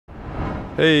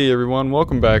Hey everyone,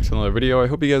 welcome back to another video. I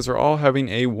hope you guys are all having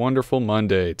a wonderful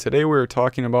Monday. Today we're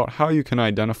talking about how you can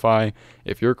identify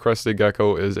if your crested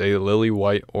gecko is a lily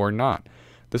white or not.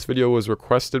 This video was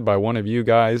requested by one of you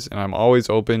guys, and I'm always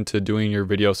open to doing your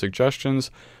video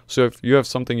suggestions. So if you have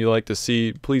something you'd like to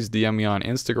see, please DM me on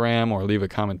Instagram or leave a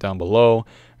comment down below,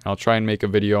 and I'll try and make a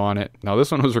video on it. Now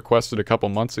this one was requested a couple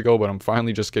months ago, but I'm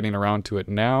finally just getting around to it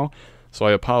now, so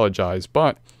I apologize.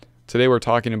 But today we're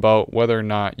talking about whether or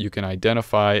not you can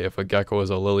identify if a gecko is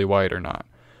a lily white or not.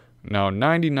 Now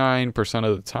 99%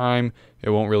 of the time it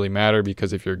won't really matter,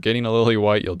 because if you're getting a lily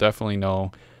white you'll definitely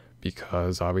know,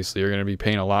 because obviously you're going to be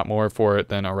paying a lot more for it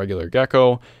than a regular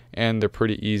gecko, and they're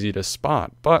pretty easy to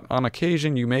spot. But on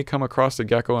occasion you may come across a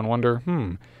gecko and wonder,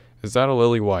 is that a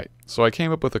lily white? So I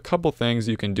came up with a couple things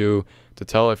you can do to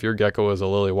tell if your gecko is a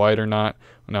lily white or not.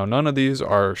 Now none of these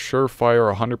are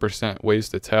surefire 100% ways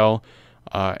to tell.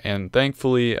 And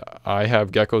thankfully I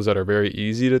have geckos that are very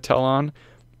easy to tell on,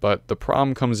 but the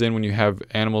problem comes in when you have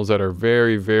animals that are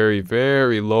very, very,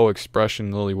 very low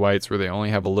expression lily whites, where they only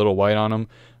have a little white on them.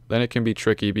 Then it can be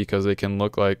tricky because they can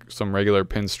look like some regular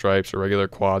pinstripes or regular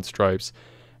quad stripes,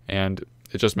 and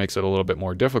it just makes it a little bit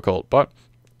more difficult. But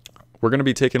we're going to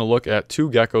be taking a look at two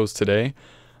geckos today,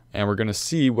 and we're going to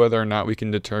see whether or not we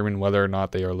can determine whether or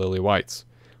not they are lily whites.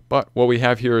 But what we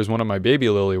have here is one of my baby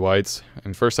lily whites,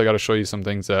 and first I got to show you some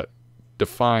things that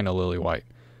define a lily white.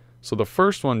 So the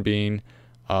first one being,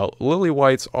 lily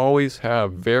whites always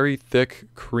have very thick,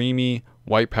 creamy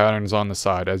white patterns on the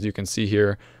side. As you can see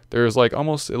here, there's like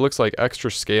almost, it looks like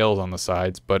extra scales on the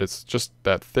sides, but it's just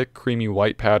that thick, creamy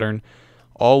white pattern.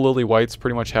 All lily whites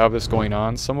pretty much have this going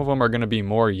on. Some of them are going to be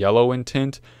more yellow in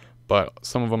tint, but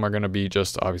some of them are going to be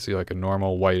just obviously like a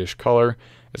normal whitish color.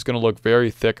 It's going to look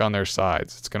very thick on their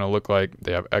sides. It's going to look like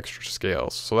they have extra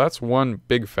scales. So that's one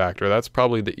big factor. That's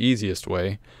probably the easiest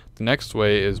way. The next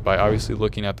way is by obviously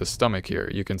looking at the stomach here.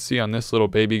 You can see on this little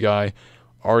baby guy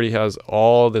already has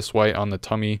all this white on the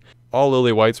tummy. All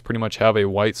lily whites pretty much have a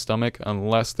white stomach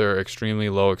unless they're extremely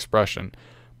low expression.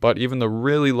 But even the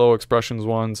really low expressions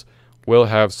ones will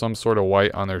have some sort of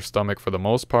white on their stomach for the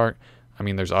most part. I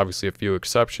mean, there's obviously a few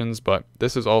exceptions, but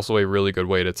this is also a really good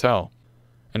way to tell.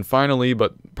 And finally,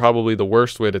 but probably the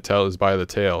worst way to tell, is by the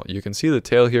tail. You can see the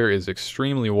tail here is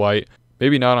extremely white.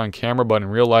 Maybe not on camera, but in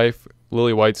real life,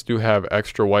 lily whites do have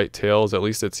extra white tails. At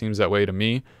least it seems that way to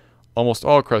me. Almost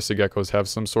all crested geckos have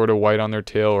some sort of white on their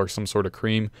tail or some sort of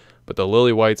cream, but the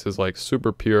lily whites is like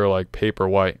super pure, like paper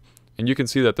white. And you can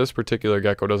see that this particular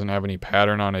gecko doesn't have any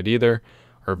pattern on it either,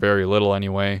 or very little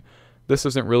anyway. This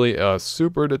isn't really a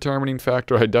super determining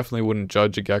factor. I definitely wouldn't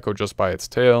judge a gecko just by its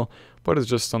tail, but it's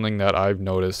just something that I've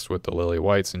noticed with the lily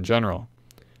whites in general.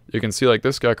 You can see like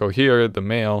this gecko here, the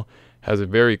male, has a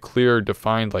very clear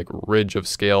defined like ridge of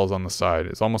scales on the side.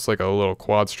 It's almost like a little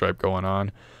quad stripe going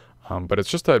on, but it's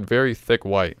just that very thick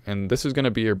white. And this is going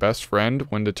to be your best friend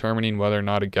when determining whether or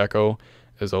not a gecko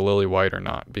is a lily white or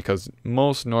not, because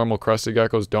most normal crested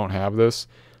geckos don't have this.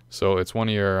 So it's one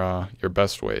of your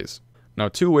best ways. Now,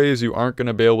 two ways you aren't going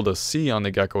to be able to see on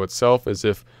the gecko itself is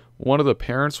if one of the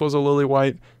parents was a lily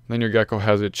white, then your gecko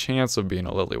has a chance of being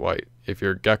a lily white. If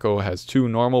your gecko has two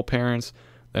normal parents,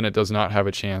 then it does not have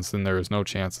a chance, then there is no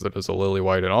chance that it is a lily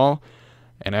white at all.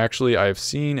 And actually, I've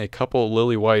seen a couple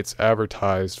lily whites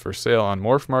advertised for sale on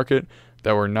MorphMarket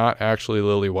that were not actually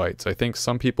lily whites. I think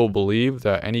some people believe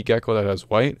that any gecko that has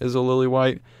white is a lily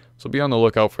white, so be on the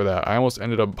lookout for that. I almost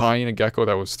ended up buying a gecko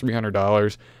that was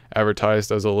 $300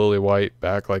 advertised as a lily white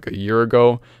back like a year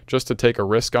ago, just to take a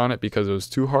risk on it, because it was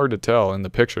too hard to tell in the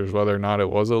pictures whether or not it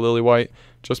was a lily white,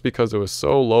 just because it was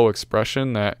so low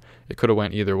expression that it could have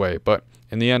went either way. But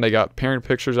in the end, I got parent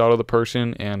pictures out of the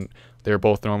person, and they're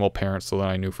both normal parents, so then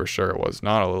I knew for sure it was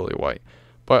not a lily white.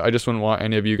 But I just wouldn't want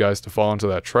any of you guys to fall into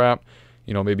that trap.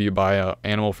 You know, maybe you buy an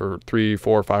animal for $300,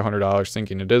 $400, $500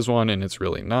 thinking it is one, and it's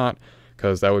really not,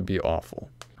 because that would be awful.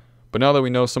 But now that we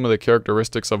know some of the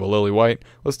characteristics of a lily white,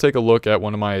 let's take a look at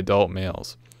one of my adult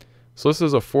males. So this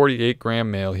is a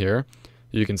 48-gram male here.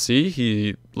 You can see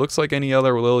he looks like any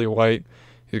other lily white.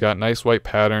 He's got nice white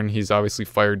pattern. He's obviously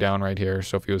fired down right here,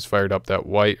 so if he was fired up, that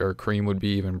white or cream would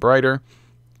be even brighter.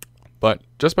 But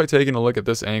just by taking a look at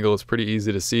this angle, it's pretty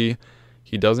easy to see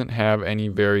he doesn't have any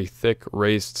very thick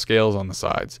raised scales on the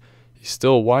sides. He's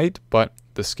still white, but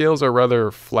the scales are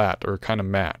rather flat or kind of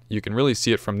matte. You can really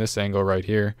see it from this angle right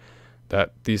here,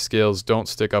 that these scales don't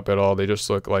stick up at all. They just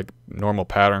look like normal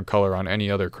pattern color on any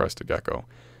other crested gecko.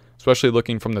 Especially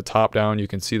looking from the top down, you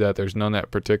can see that there's none that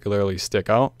particularly stick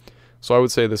out. So I would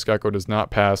say this gecko does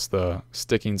not pass the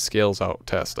sticking scales out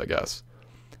test, I guess.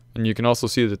 And you can also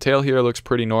see the tail here looks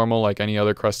pretty normal like any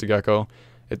other crested gecko.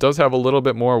 It does have a little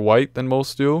bit more white than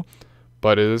most do,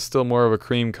 but it is still more of a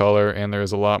cream color, and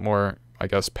there's a lot more, I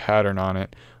guess, pattern on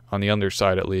it, on the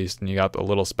underside at least, and you got the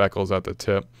little speckles at the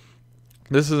tip.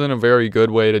 This isn't a very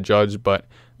good way to judge, but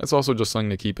that's also just something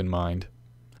to keep in mind.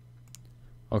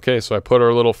 Okay, so I put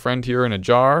our little friend here in a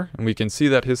jar, and we can see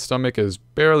that his stomach is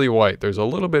barely white. There's a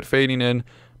little bit fading in,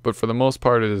 but for the most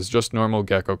part it is just normal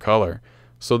gecko color.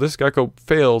 So this gecko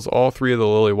fails all 3 of the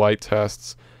Lilly white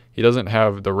tests. He doesn't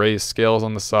have the raised scales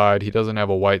on the side, he doesn't have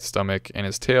a white stomach, and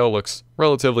his tail looks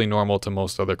relatively normal to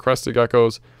most other crested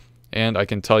geckos. And I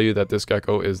can tell you that this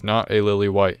gecko is not a Lilly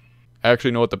white. I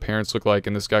actually know what the parents look like,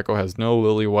 and this gecko has no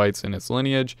Lilly whites in its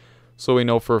lineage, so we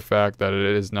know for a fact that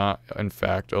it is not, in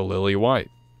fact, a Lilly white.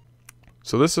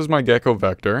 So this is my gecko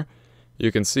vector.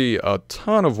 You can see a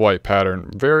ton of white pattern,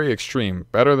 very extreme,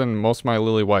 better than most of my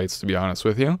Lilly whites, to be honest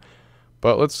with you.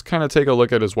 But let's kind of take a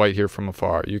look at his white here from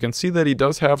afar. You can see that he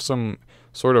does have some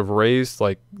sort of raised,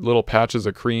 like, little patches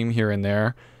of cream here and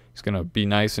there. He's going to be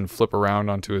nice and flip around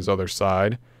onto his other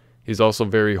side. He's also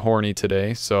very horny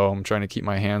today, so I'm trying to keep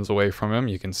my hands away from him.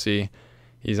 You can see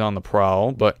he's on the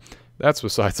prowl, but that's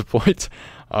besides the point.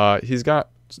 He's got,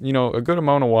 you know, a good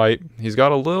amount of white. He's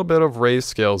got a little bit of raised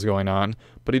scales going on,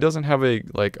 but he doesn't have a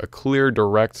clear,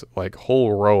 direct, like,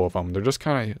 whole row of them. They're just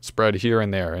kind of spread here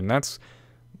and there, and that's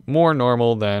more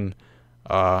normal than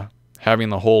having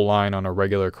the whole line on a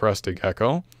regular crested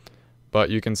gecko. But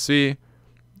you can see,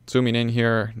 zooming in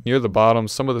here, near the bottom,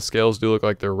 some of the scales do look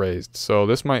like they're raised. So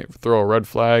this might throw a red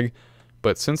flag,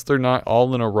 but since they're not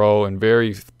all in a row and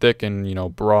very thick and, you know,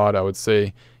 broad, I would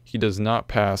say he does not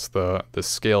pass the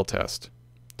scale test.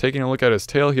 Taking a look at his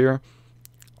tail here,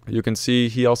 you can see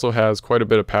he also has quite a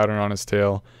bit of pattern on his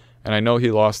tail, and I know he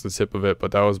lost the tip of it,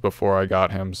 but that was before I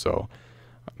got him, so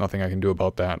nothing I can do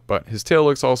about that. But his tail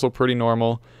looks also pretty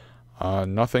normal.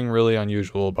 Nothing really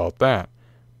unusual about that.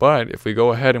 But if we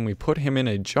go ahead and we put him in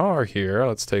a jar here,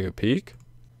 let's take a peek.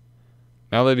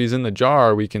 Now that he's in the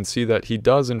jar, we can see that he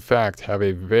does in fact have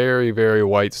a very, very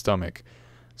white stomach.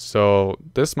 So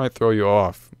this might throw you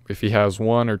off. If he has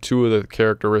 1 or 2 of the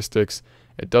characteristics,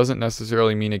 it doesn't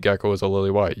necessarily mean a gecko is a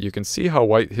Lilly white. You can see how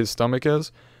white his stomach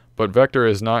is, but Vector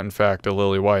is not in fact a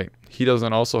Lilly white. He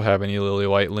doesn't also have any Lilly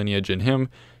white lineage in him.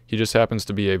 He just happens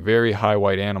to be a very high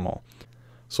white animal.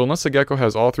 So unless the gecko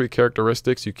has all 3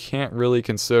 characteristics, you can't really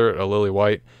consider it a Lilly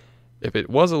white. If it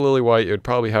was a Lilly white, it would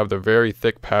probably have the very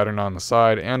thick pattern on the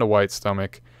side and a white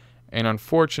stomach. And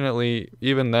unfortunately,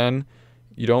 even then,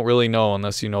 you don't really know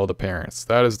unless you know the parents.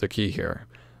 That is the key here.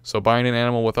 So buying an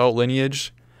animal without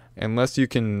lineage, unless you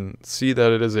can see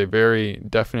that it is a very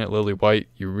definite Lilly white,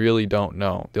 you really don't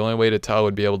know. The only way to tell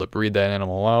would be able to breed that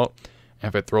animal out. And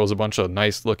if it throws a bunch of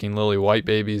nice looking Lilly white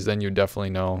babies, then you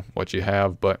definitely know what you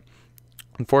have. But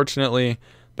unfortunately,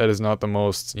 that is not the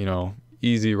most, you know,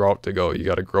 easy route to go. You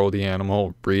got to grow the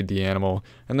animal, breed the animal,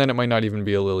 and then it might not even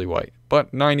be a Lilly white.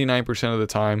 But 99% of the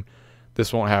time,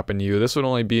 this won't happen to you. This would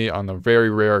only be on the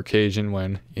very rare occasion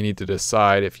when you need to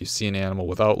decide if you see an animal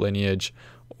without lineage,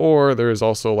 or there is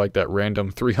also like that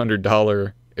random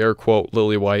 $300 air quote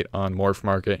Lilly white on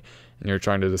MorphMarket, and you're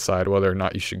trying to decide whether or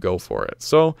not you should go for it.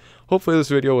 So hopefully this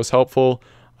video was helpful.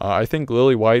 I think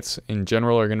Lilly whites in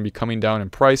general are going to be coming down in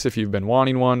price if you've been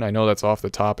wanting one. I know that's off the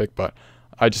topic, but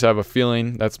I just have a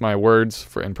feeling. That's my words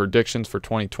and predictions for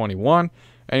 2021.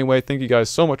 Anyway, thank you guys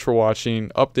so much for watching.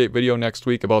 Update video next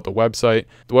week about the website.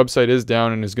 The website is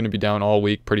down and is going to be down all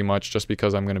week pretty much just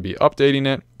because I'm going to be updating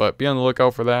it. But be on the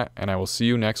lookout for that, and I will see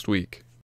you next week.